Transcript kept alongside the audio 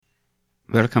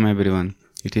Welcome everyone.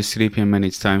 It is 3 p.m. and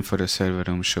it's time for a server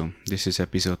room show. This is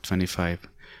episode 25.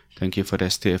 Thank you for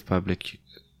SDF Public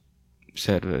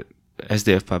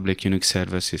Unix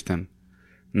server system.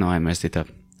 No, I messed it up.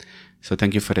 So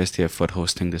thank you for SDF for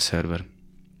hosting the server.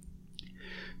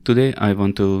 Today I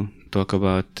want to talk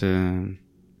about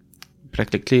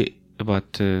practically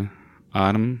about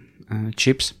ARM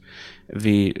chips.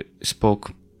 We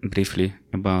spoke briefly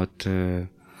about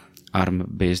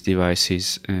ARM-based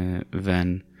devices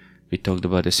when we talked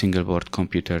about the single-board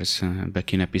computers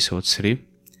back in episode 3.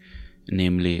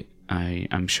 Namely,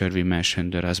 I'm sure we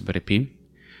mentioned the Raspberry Pi,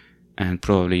 and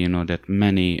probably you know that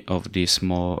many of these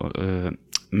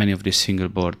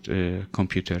single-board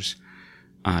computers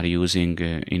are using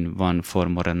in one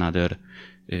form or another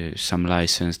some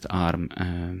licensed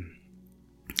ARM-based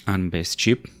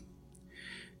chip,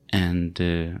 and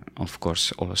of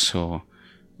course also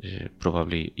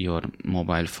probably your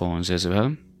mobile phones as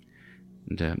well.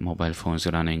 The mobile phones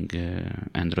running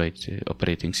Android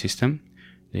operating system,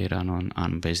 they run on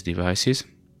ARM-based devices.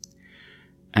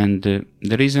 And the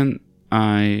reason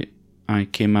I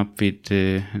came up with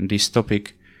this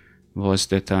topic was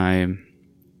that I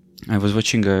was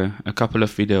watching a couple of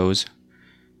videos,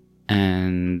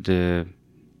 and it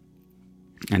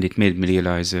made me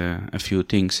realize a few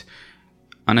things.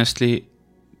 Honestly,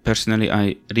 personally,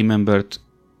 I remembered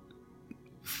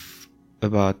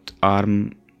about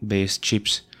ARM-based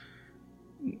chips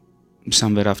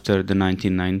somewhere after the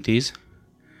 1990s,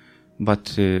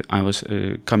 but I was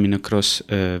coming across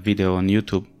a video on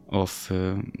YouTube of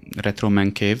Retro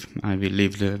Man Cave. I will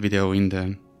leave the video in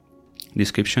the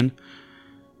description,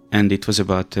 and it was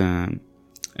about a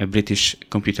British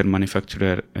computer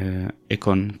manufacturer,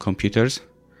 Econ Computers.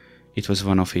 It was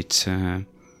one of its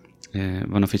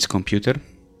computer,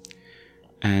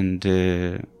 and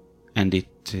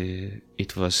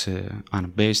it was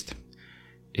ARM-based.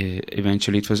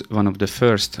 Eventually, it was one of the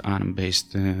first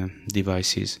ARM-based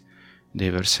devices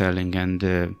they were selling, and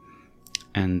the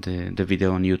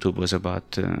video on YouTube was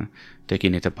about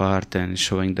taking it apart and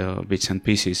showing the bits and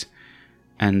pieces.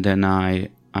 And then I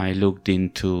looked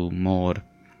more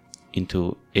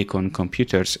into Econ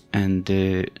Computers, and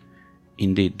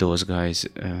indeed those guys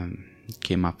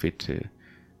came up with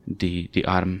the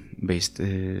ARM-based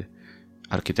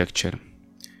architecture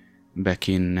back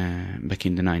in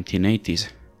the 1980s.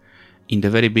 In the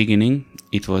very beginning,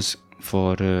 it was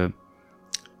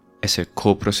as a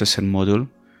coprocessor module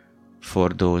for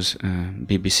those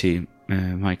BBC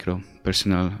Micro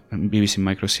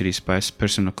Series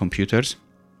personal computers,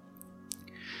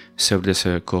 served as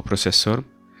a coprocessor.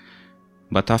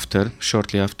 But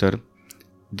shortly after,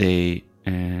 they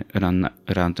around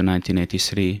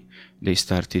 1983, they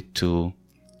started to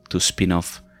spin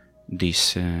off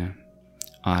this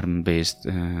ARM-based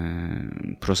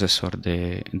processor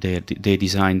they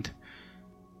designed,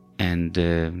 and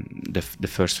the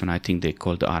first one I think they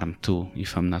called ARM2,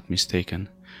 if I'm not mistaken.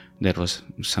 There was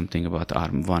something about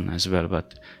ARM1 as well,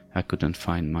 but I couldn't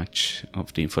find much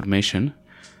of the information.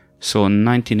 So in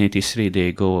 1983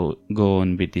 they go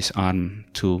on with this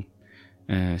ARM2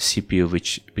 CPU,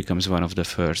 which becomes one of the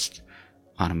first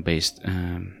ARM-based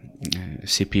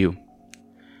CPU.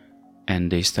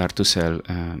 And they start to sell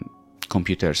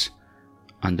computers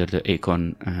under the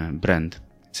Econ brand.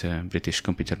 It's a British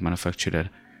computer manufacturer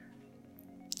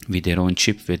with their own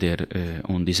chip, with their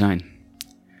own design.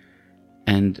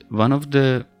 And one of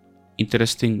the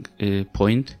interesting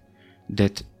point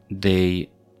that they,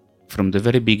 from the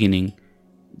very beginning,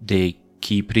 the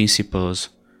key principles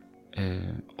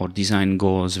or design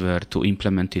goals were to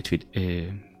implement it with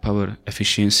power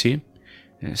efficiency,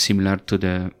 similar to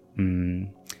the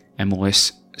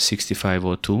MOS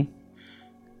 6502,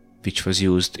 which was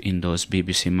used in those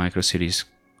BBC Micro Series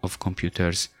of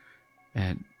computers.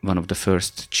 One of the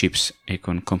first chips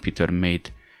Econ Computer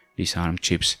made, these ARM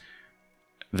chips,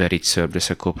 where it served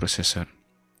as a coprocessor.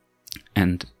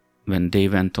 And when they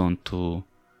went on to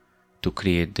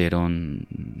create their own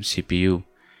CPU,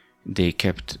 they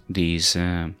kept these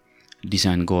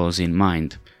design goals in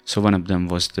mind. So one of them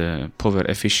was the power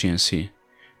efficiency,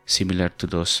 similar to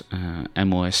those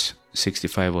MOS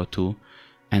 6502,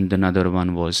 and another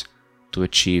one was to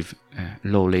achieve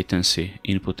low latency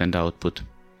input and output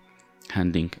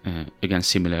handling, again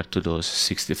similar to those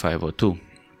 6502.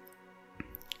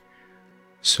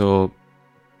 So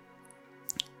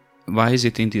why is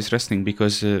it interesting?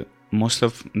 Because most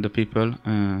of the people,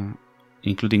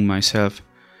 including myself,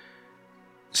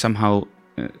 somehow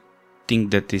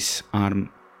think that this ARM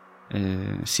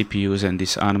CPUs and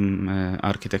this ARM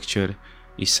architecture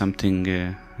is something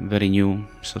very new,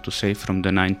 so to say, from the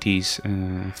 90s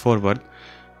forward.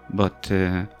 But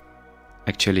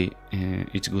actually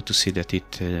it's good to see that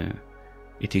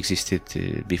it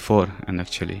existed before, and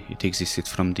actually it existed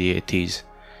from the 80s,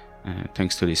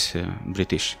 thanks to this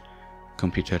British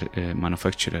computer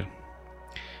manufacturer.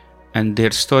 And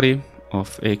their story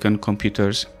of Acorn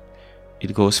computers,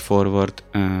 it goes forward.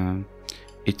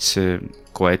 It's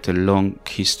quite a long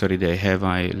history they have.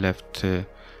 I left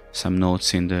some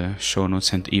notes in the show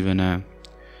notes, and even a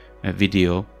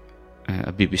video,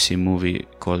 a BBC movie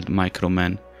called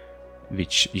Microman,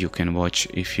 which you can watch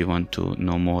if you want to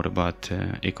know more about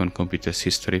Acorn computers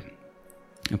history,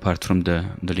 apart from the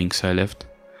links I left.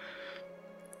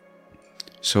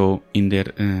 So in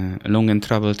their long and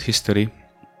troubled history,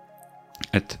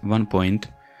 at one point,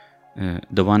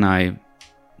 the one I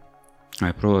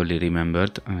probably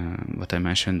remembered, what I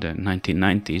mentioned, the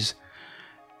 1990s,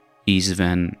 is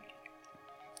when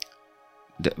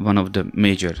one of the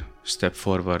major step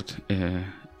forward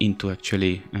into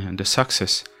actually the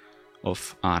success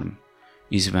of ARM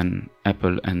is when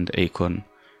Apple and Acorn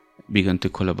began to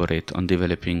collaborate on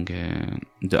developing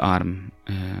the ARM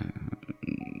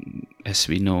as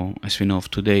we know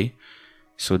of today.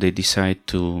 So they decide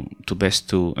to best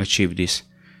to achieve this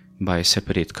by a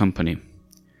separate company.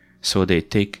 So they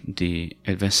take the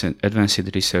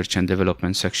advanced research and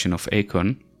development section of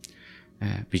Acorn,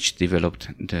 which developed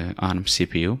the ARM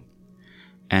CPU,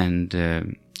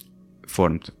 and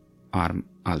formed ARM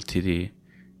Ltd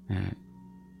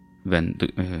when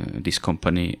this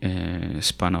company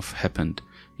spun off happened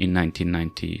in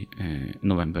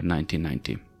November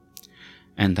 1990.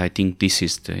 And I think this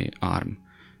is the ARM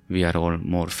we are all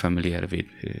more familiar with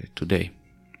today.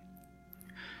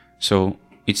 So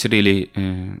it's really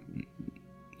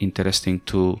interesting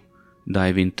to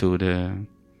dive into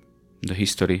the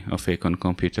history of Acorn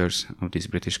computers, of this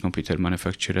British computer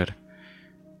manufacturer,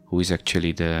 who is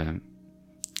actually the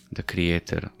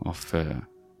creator of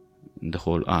the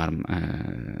whole ARM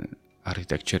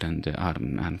architecture and the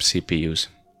ARM CPUs,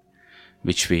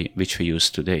 which we use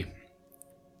today.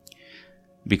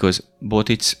 Because both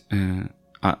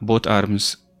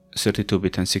ARM's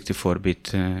 32-bit and 64-bit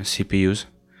CPUs,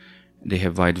 they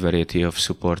have wide variety of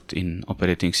support in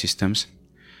operating systems,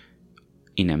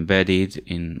 in embedded,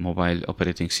 in mobile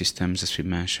operating systems, as we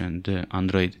mentioned,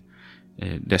 Android,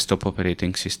 desktop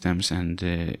operating systems, and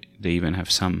they even have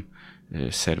some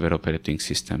server operating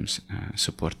systems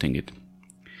supporting it.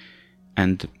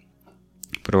 And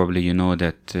probably you know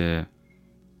that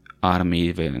ARM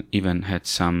even had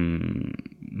some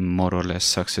more or less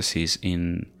successes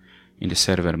in the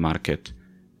server market,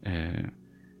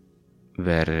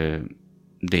 where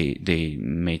they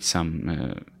made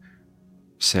some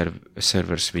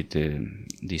servers with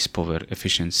these power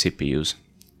efficient CPUs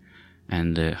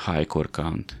and high core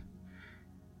count.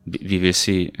 We will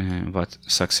see what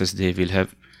success they will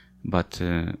have, but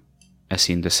as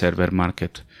in the server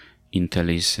market, Intel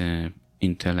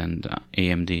and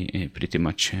AMD pretty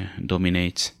much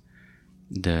dominates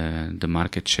the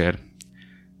market share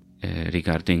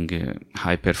regarding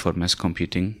high performance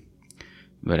computing,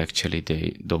 where actually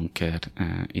they don't care,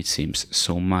 it seems,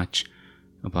 so much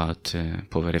about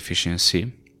power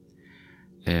efficiency.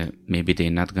 Maybe they're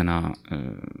not gonna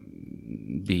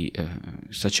be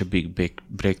such a big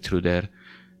breakthrough there,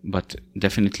 but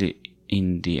definitely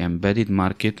in the embedded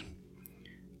market,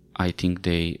 I think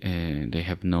they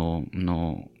have no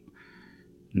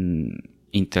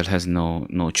Intel has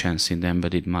no chance in the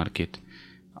embedded market.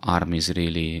 ARM is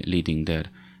really leading there,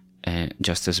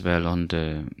 just as well on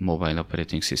the mobile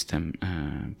operating system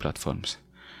platforms.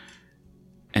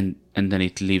 And then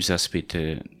it leaves us with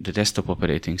the desktop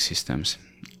operating systems,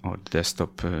 or the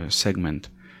desktop segment,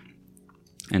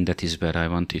 and that is where I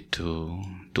wanted to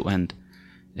end,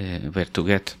 where to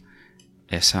get,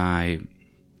 as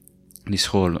this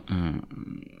whole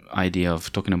idea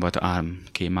of talking about ARM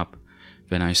came up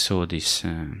when I saw these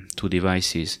two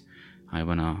devices I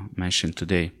wanna mention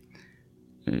today.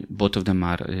 Both of them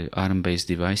are ARM-based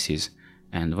devices,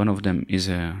 and one of them is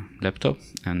a laptop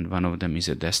and one of them is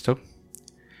a desktop.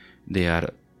 They are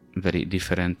very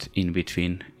different in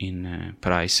between in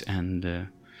price and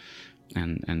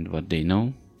what they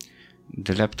know.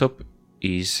 The laptop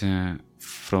is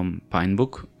from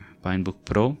Pinebook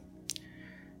Pro.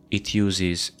 It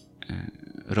uses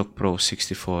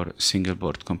RockPro64 single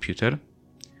board computer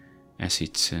as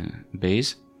its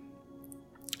base,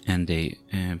 and they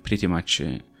pretty much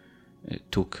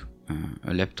took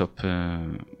a laptop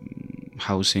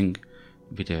housing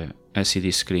with a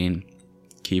LCD screen,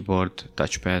 keyboard,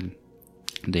 touchpad.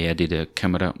 They added a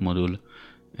camera module,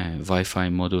 Wi-Fi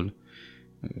module,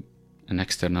 an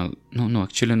external, no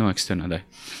external.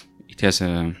 It has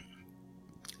a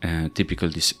typical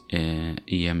this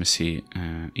eMMC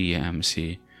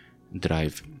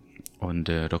drive on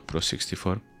the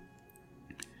RockPro64,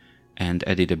 and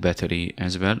added a battery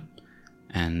as well,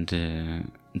 and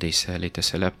they sell it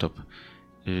as a laptop.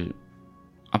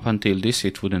 Up until this,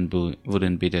 it wouldn't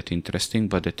be that interesting,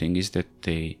 but the thing is that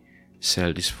they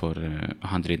sell this for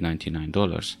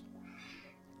 $199,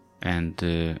 and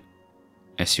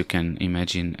as you can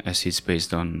imagine, as it's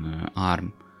based on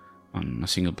ARM, on a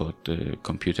single board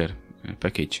computer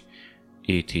package,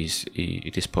 it is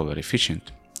power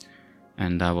efficient.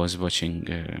 And I was watching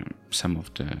some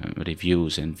of the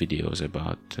reviews and videos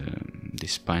about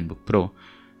this Pinebook Pro,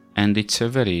 and it's a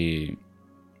very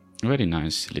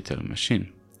nice little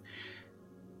machine.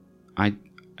 I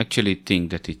actually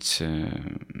think that it's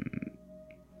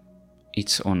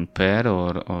on par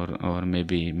or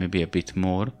maybe a bit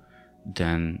more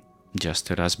than just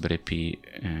a Raspberry Pi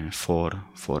 4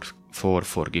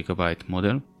 GB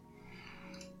model,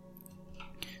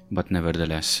 but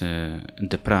nevertheless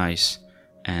the price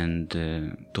and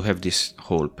to have this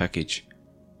whole package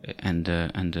and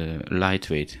the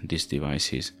lightweight this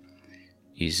device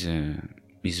is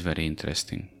very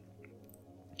interesting.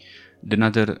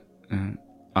 Another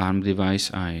ARM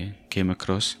device I came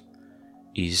across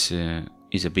is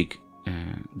a big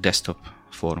desktop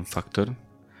form factor.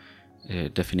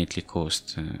 Definitely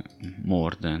cost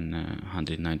more than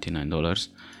 $199.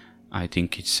 I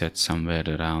think it's set somewhere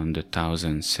around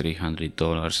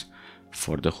 $1,300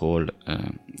 for the whole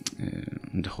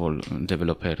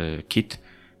developer kit,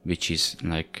 which is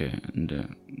like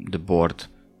the board,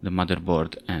 the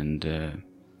motherboard, and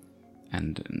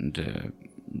the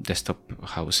desktop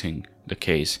housing, the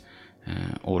case,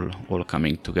 all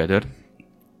coming together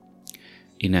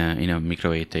in a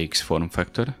micro ATX form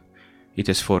factor. It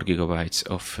has 4 GB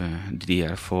of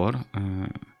DDR4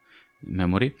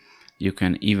 memory. You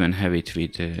can even have it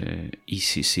with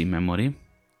ECC memory.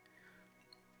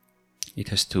 It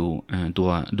has two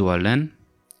dual LAN.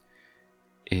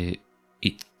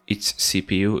 Its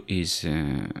CPU is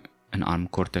an ARM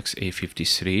Cortex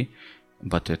A53,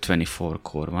 but a 24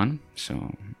 core one,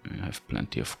 so you have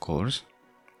plenty of cores.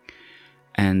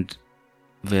 And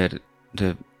where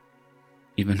the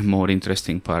even more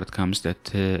interesting part comes,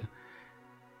 that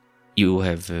you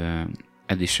have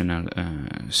additional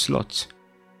slots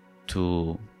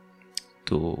to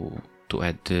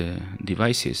add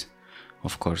devices.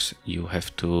 Of course, you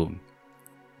have to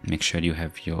make sure you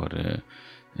have your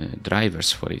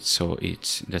drivers for it. So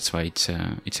that's why it's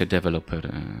a developer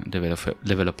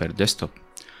desktop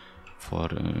for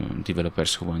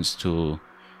developers who wants to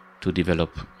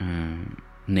develop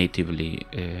natively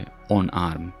on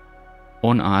ARM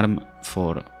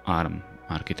for ARM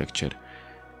architecture.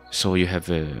 So you have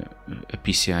a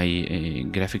PCIe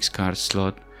graphics card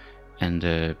slot and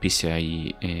a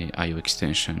PCIe IO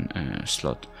extension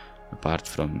slot. Apart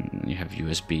from, you have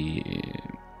USB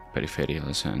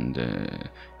peripherals and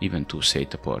even 2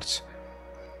 SATA ports,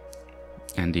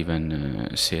 and even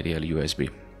serial USB.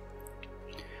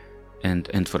 And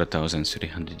for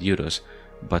 €1,300,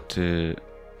 but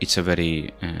it's a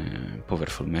very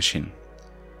powerful machine.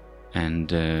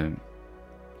 And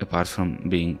apart from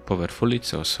being powerful,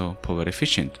 it's also power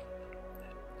efficient.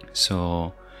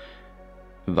 So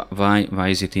why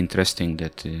is it interesting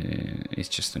that it's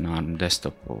just an ARM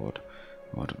desktop, or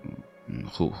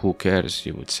who cares,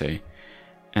 you would say?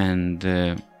 And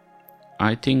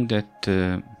I think that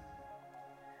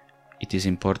it is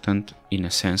important in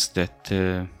a sense that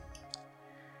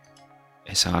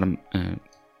as ARM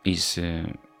is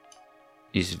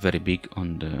very big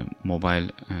on the mobile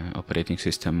operating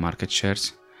system market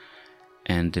shares,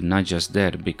 and not just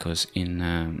there, because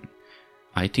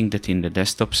I think that in the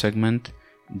desktop segment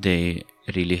they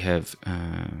really have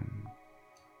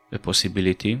a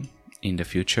possibility in the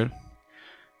future,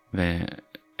 where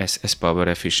as power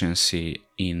efficiency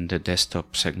in the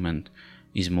desktop segment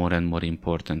is more and more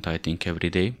important, I think, every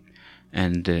day.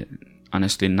 And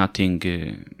honestly, nothing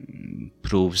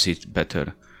proves it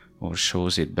better or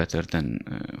shows it better than,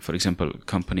 for example,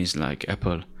 companies like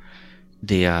Apple.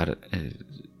 They are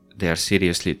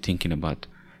seriously thinking about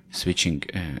switching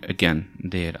again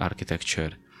their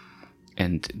architecture,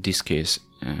 and this case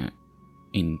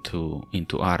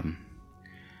into ARM.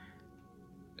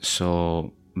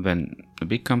 So when a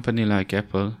big company like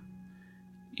Apple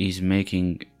is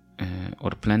making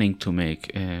or planning to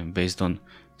make, based on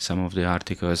some of the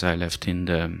articles I left in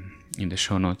the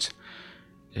show notes,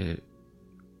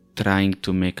 trying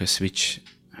to make a switch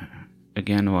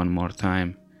again one more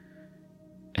time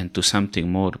and to something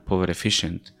more power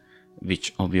efficient,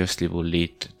 which obviously will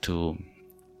lead to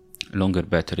longer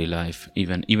battery life,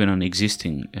 even on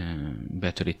existing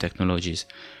battery technologies,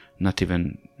 not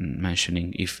even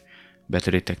mentioning if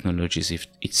battery technologies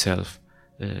itself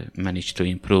manage to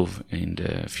improve in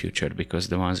the future, because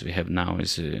the ones we have now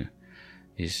is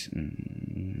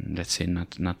let's say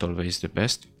not always the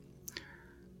best.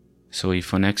 So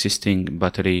if on existing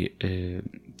battery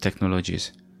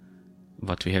technologies,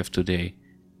 what we have today,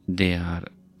 they are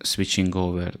switching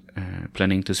over,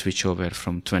 planning to switch over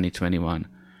from 2021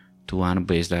 to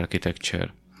ARM-based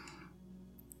architecture,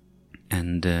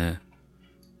 and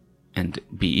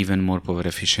be even more power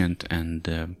efficient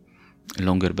and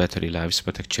longer battery lives,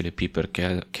 but actually people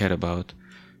care about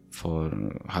for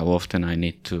how often I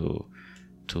need to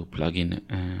plug in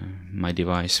my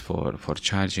device for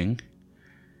charging,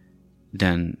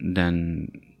 then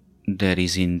there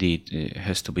is indeed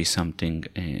has to be something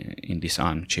in these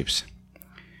ARM chips.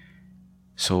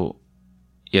 So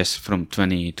yes, from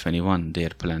 2021 they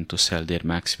plan to sell their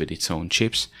Macs with its own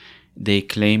chips. They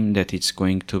claim that it's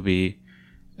going to be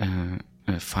a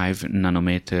 5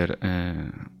 nanometer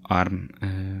ARM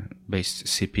based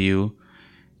CPU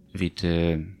with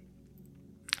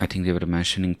I think they were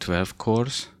mentioning 12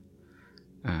 cores.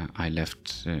 I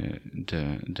left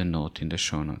the note in the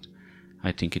show note.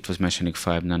 I think it was mentioning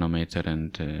 5 nanometer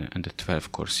and a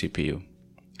 12 core CPU.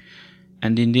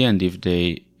 And in the end, if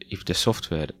the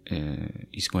software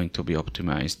is going to be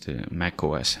optimized, Mac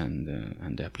OS and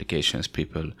the applications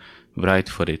people write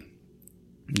for it,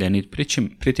 then it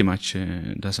pretty much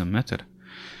doesn't matter,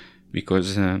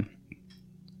 because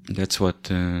that's what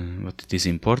it is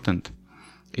important.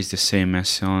 It's the same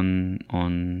as on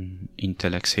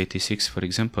Intel x86, for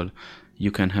example.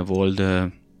 You can have all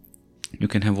the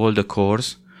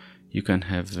cores, you can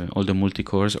have all the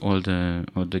multi-cores, all the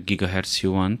gigahertz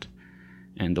you want,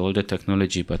 and all the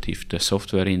technology. But if the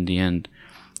software in the end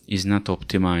is not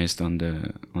optimized on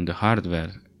the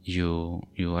hardware you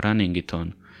are running it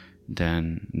on,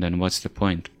 then what's the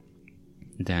point?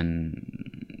 Then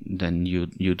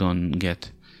you don't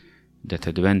get that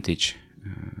advantage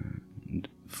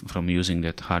from using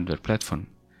that hardware platform.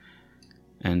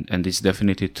 And it's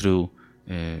definitely true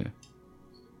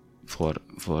for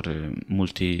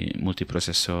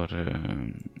multiprocessor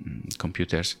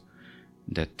computers,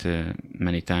 that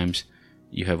many times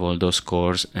you have all those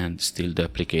cores and still the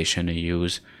application you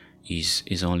use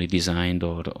is only designed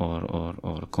or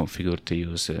configured to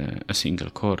use a single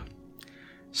core.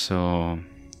 So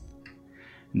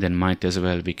then might as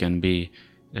well we can be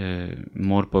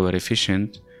more power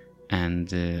efficient and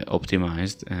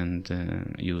optimized and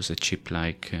use a chip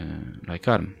like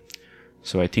ARM.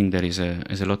 So I think there is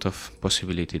a lot of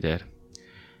possibility there.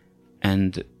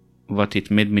 And what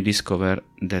it made me discover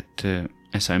that,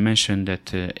 as I mentioned,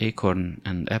 that Acorn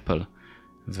and Apple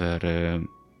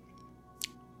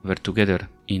were together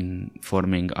in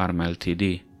forming ARM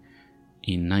Ltd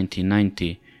in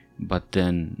 1990, but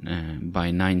then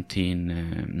by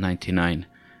 1999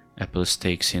 Apple's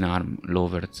stakes in ARM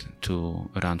lowered to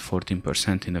around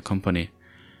 14% in the company.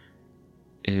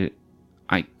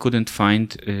 I couldn't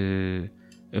find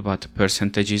about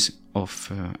percentages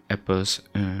of Apple's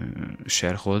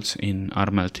shareholds in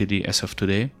ARM Ltd as of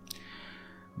today,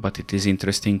 but it is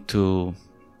interesting to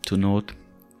note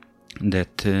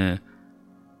that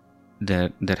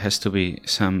there has to be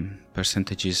some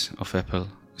percentages of Apple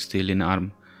still in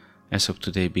ARM as of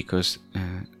today, because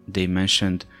they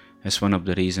mentioned as one of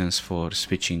the reasons for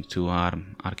switching to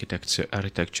ARM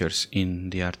architectures in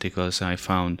the articles I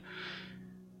found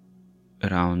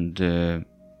around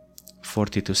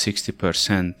 40 to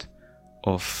 60%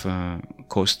 of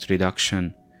cost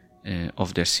reduction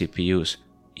of their CPUs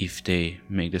if they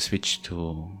make the switch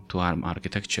to ARM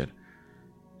architecture.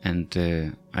 And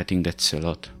I think that's a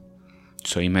lot.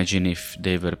 So imagine if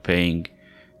they were paying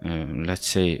let's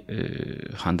say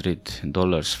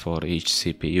 $100 for each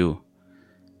CPU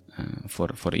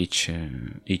for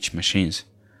each machines,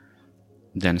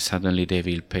 then suddenly they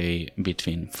will pay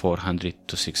between 400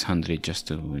 to 600 just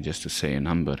to say a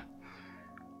number,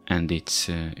 and it's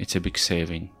a big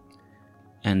saving.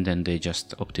 And then they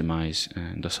just optimize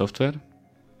the software,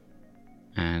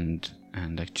 and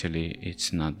actually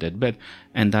it's not that bad.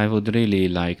 And I would really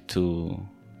like to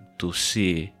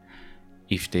see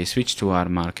if they switch to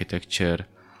ARM architecture,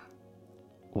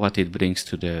 what it brings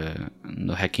to the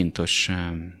Hackintosh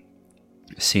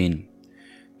scene,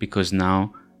 because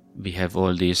now we have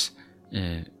all these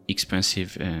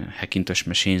expensive Hackintosh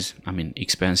machines. I mean,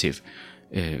 expensive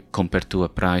compared to a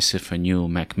price of a new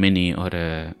Mac Mini or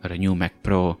a new Mac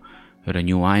Pro or a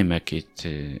new iMac.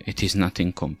 It is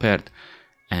nothing compared,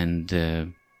 and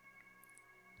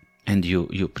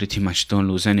you pretty much don't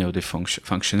lose any of the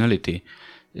functionality.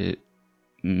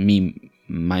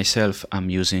 myself, I'm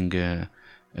using a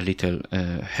little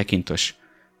Hackintosh.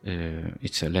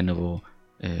 It's a Lenovo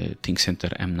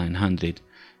ThinkCentre M900.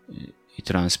 It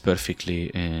runs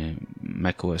perfectly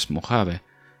macOS Mojave,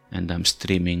 and I'm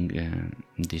streaming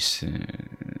this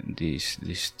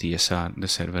TSR, the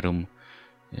server room,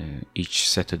 each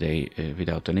Saturday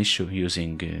without an issue,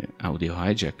 using audio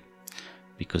hijack,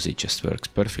 because it just works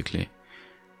perfectly.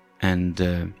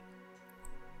 And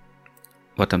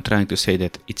what I'm trying to say,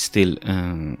 that it's still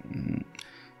a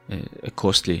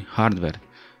costly hardware.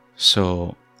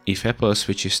 So if Apple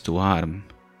switches to ARM,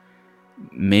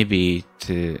 maybe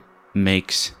it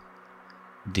makes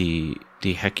the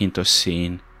Hackintosh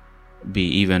scene be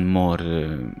even more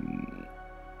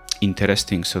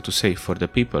interesting, so to say, for the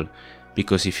people,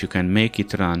 because if you can make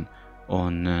it run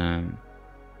on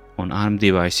ARM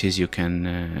devices, you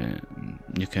can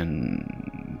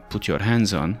put your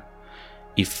hands on,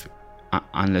 if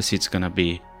unless it's gonna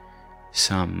be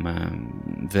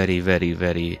some very, very,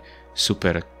 very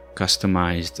super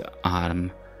customized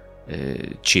ARM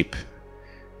chip,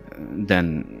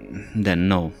 then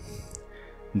no.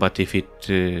 But if it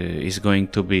is going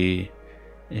to be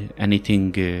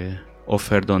anything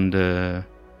offered on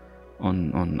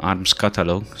ARM's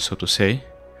catalog, so to say,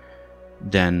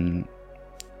 then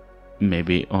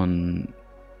maybe on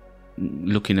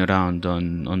looking around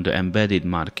on the embedded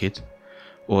market,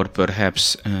 or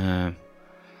perhaps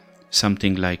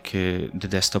something like the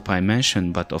desktop I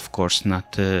mentioned, but of course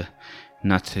not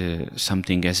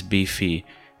something as beefy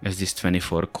as this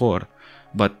 24 core.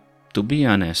 But to be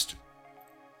honest,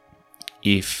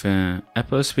 if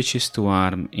Apple switches to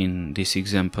ARM in this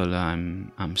example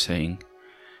I'm saying,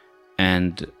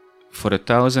 and for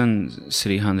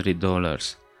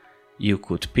 $1,300 you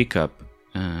could pick up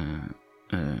a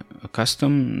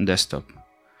custom desktop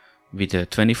with a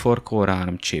 24 core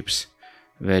ARM chips,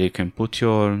 where you can put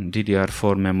your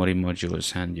DDR4 memory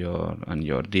modules and your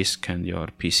disk and your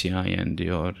PCI and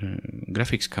your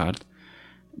graphics card,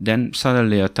 then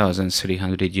suddenly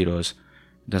 €1,300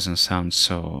 doesn't sound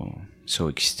so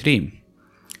extreme.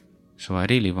 So I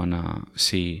really wanna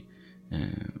see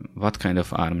what kind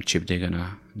of ARM chip they're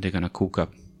gonna cook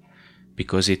up,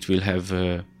 because it will have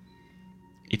an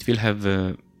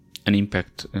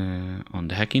impact on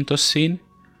the Hackintosh scene.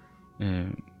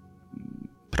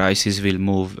 Prices will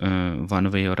move one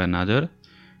way or another,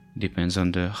 depends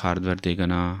on the hardware they're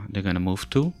gonna move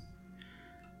to,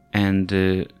 and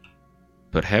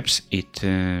perhaps it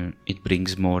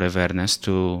brings more awareness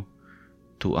to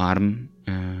ARM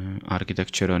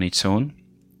architecture on its own,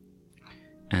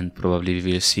 and probably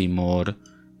we will see more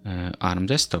ARM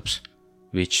desktops,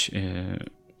 which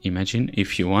imagine,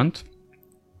 if you want,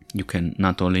 you can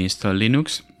not only install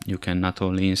Linux, you can not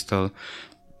only install,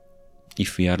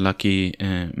 if we are lucky,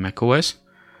 macOS,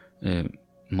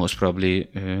 most probably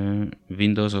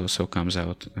Windows also comes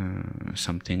out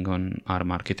something on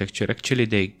ARM architecture. Actually,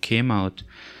 they came out,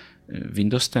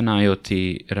 Windows 10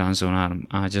 IoT runs on ARM.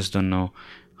 I just don't know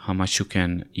how much you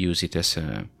can use it as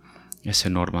a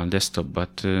normal desktop,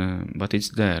 but it's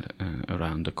there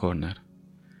around the corner.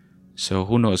 So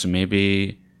who knows,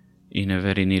 maybe in a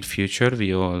very near future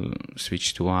we all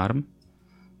switch to ARM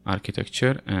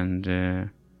architecture, and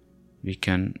we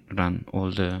can run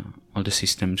all the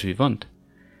systems we want.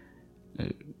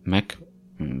 Mac,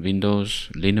 Windows,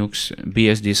 Linux,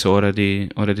 BSDs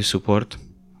already support.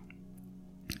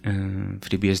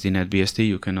 FreeBSD, NetBSD,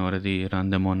 you can already run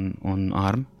them on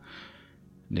ARM.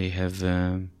 They have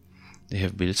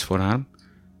builds for ARM.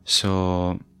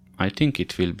 So I think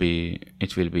it will be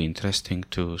interesting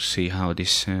to see how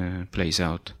this plays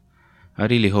out. I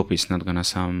really hope it's not gonna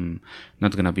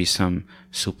be some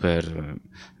super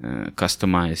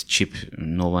customized chip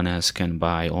no one else can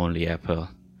buy, only Apple.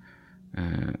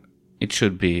 It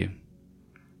should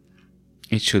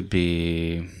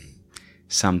be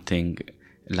something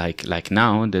like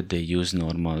now, that they use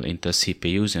normal Intel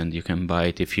CPUs and you can buy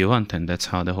it if you want, and that's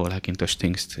how the whole Hackintosh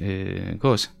thing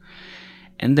goes.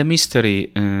 And the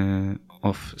mystery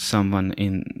of someone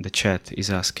in the chat is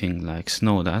asking, like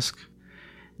Snowdusk,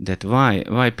 that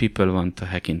why people want a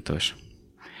Hackintosh.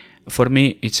 For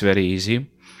me, it's very easy.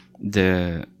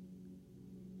 The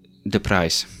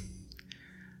price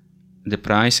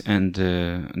and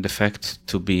the fact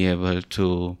to be able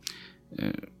to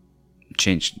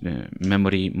change the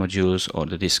memory modules or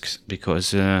the disks,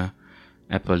 because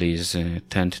Apple is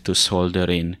tend to solder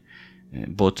in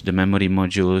both the memory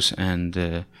modules and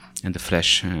the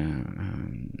flash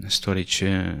storage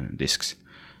disks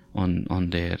on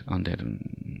their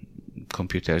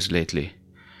computers lately.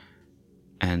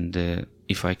 And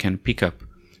if I can pick up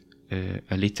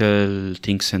a little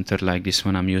thing center like this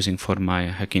one I'm using for my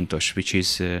Hackintosh, which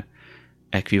is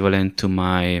equivalent to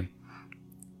my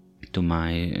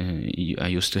I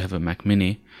used to have a Mac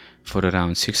Mini for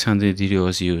around 600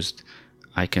 euros used.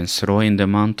 I can throw in the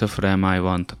amount of RAM I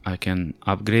want. I can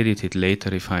upgrade it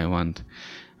later if I want.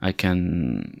 I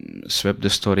can swap the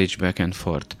storage back and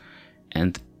forth.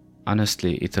 And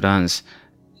honestly, it runs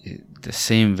the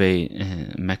same way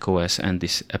macOS and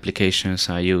these applications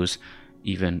I use,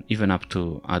 even up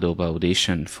to Adobe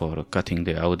Audition for cutting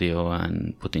the audio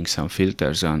and putting some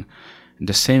filters on.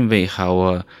 The same way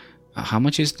how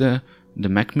much is the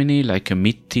Mac Mini, like a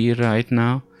mid-tier right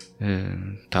now?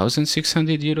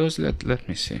 1,600 euros. Let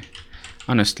me see.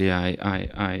 Honestly,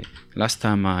 I last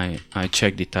time I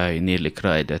checked it, I nearly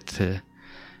cried that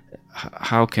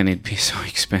how can it be so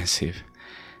expensive?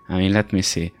 I mean, let me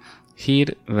see.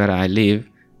 Here where I live,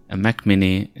 a Mac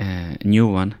Mini, new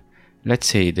one. Let's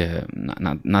say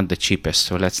not the cheapest.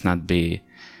 So let's not be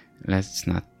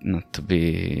to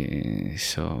be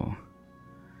so.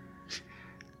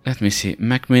 Let me see.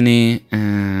 Mac Mini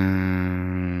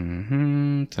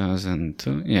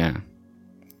 1,002. Yeah.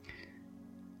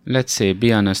 Let's say,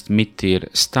 be honest, mid-tier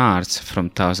starts from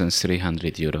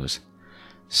 1,300 euros.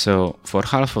 So for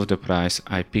half of the price,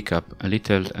 I pick up a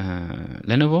little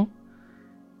Lenovo.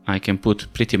 I can put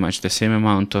pretty much the same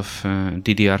amount of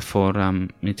DDR4.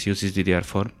 It uses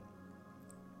DDR4.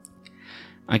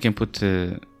 I can put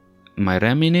my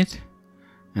RAM in it,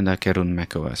 and I can run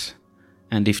macOS.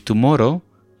 And if tomorrow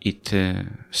it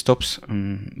stops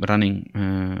running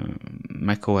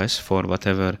macOS for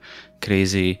whatever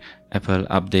crazy Apple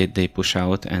update they push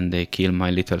out and they kill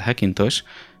my little Hackintosh,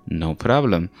 no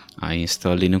problem. I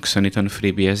install Linux on it on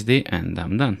FreeBSD and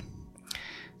I'm done.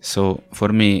 So for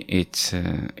me, it's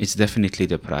definitely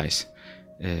the price.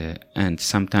 And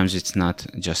sometimes it's not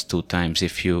just 2 times.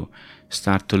 If you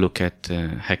start to look at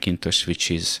Hackintosh,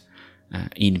 which is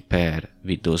in pair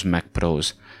with those Mac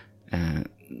Pros,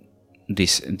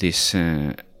 this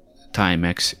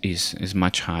Timex is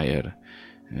much higher.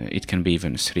 It can be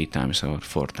even 3 times or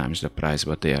 4 times the price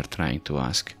what they are trying to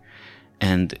ask.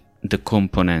 And the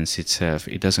components itself,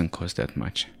 it doesn't cost that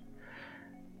much.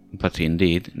 But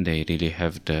indeed, they really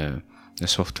have the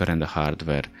software and the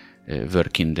hardware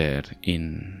working there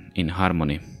in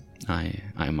harmony,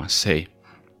 I must say.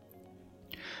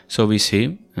 So we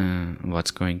see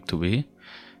what's going to be.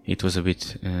 It was a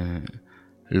bit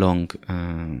long,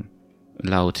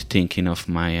 loud thinking of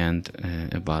my end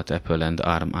about Apple and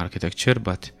ARM architecture,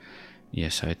 but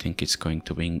yes, I think it's going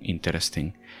to be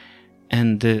interesting.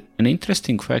 And an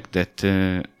interesting fact that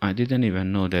I didn't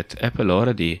even know that Apple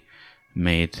already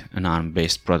made an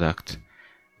ARM-based product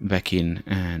back in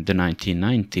the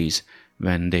 1990s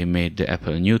when they made the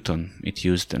Apple Newton. It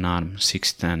used an ARM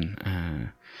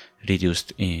 610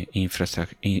 reduced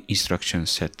instruction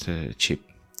set chip,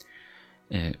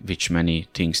 which many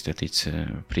thinks that it's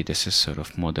a predecessor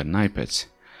of modern iPads.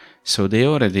 So they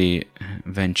already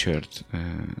ventured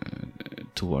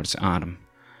towards ARM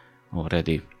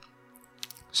already.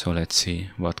 So let's see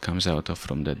what comes out of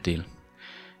from that deal.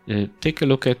 Take a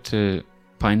look at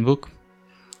Pinebook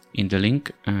in the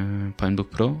link,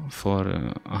 Pinebook Pro for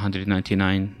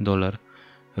 $199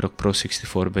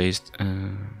 RockPro64 based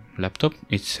laptop.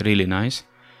 It's really nice.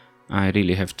 I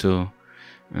really have to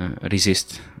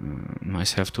resist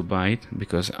myself to buy it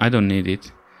because I don't need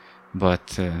it,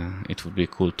 but it would be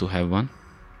cool to have one.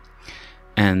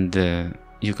 And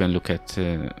you can look at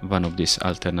one of these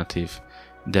alternative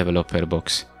developer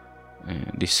box,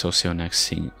 this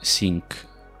Socionex Sync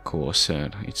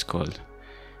Coaser it's called.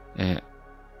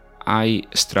 I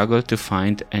struggle to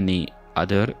find any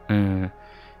other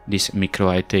this micro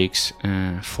ITX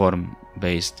form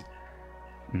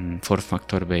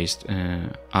factor based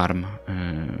ARM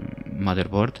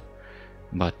motherboard,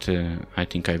 but I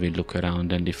think I will look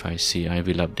around, and if I see, I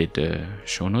will update the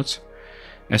show notes.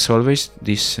 As always,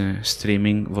 this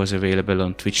streaming was available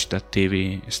on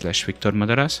twitch.tv/Victor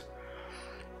Madaras,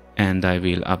 and I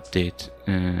will update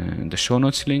the show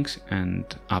notes links and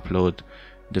upload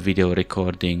the video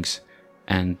recordings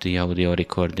and the audio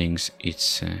recordings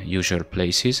its usual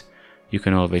places. You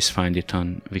can always find it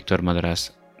on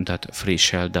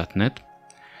victormadaras.freeshell.net.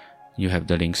 You have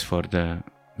the links for the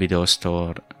video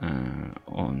store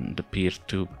on the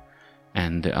PeerTube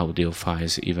and the audio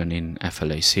files even in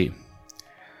FLAC.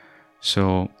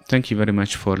 So thank you very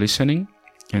much for listening,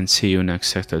 and see you next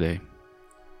Saturday.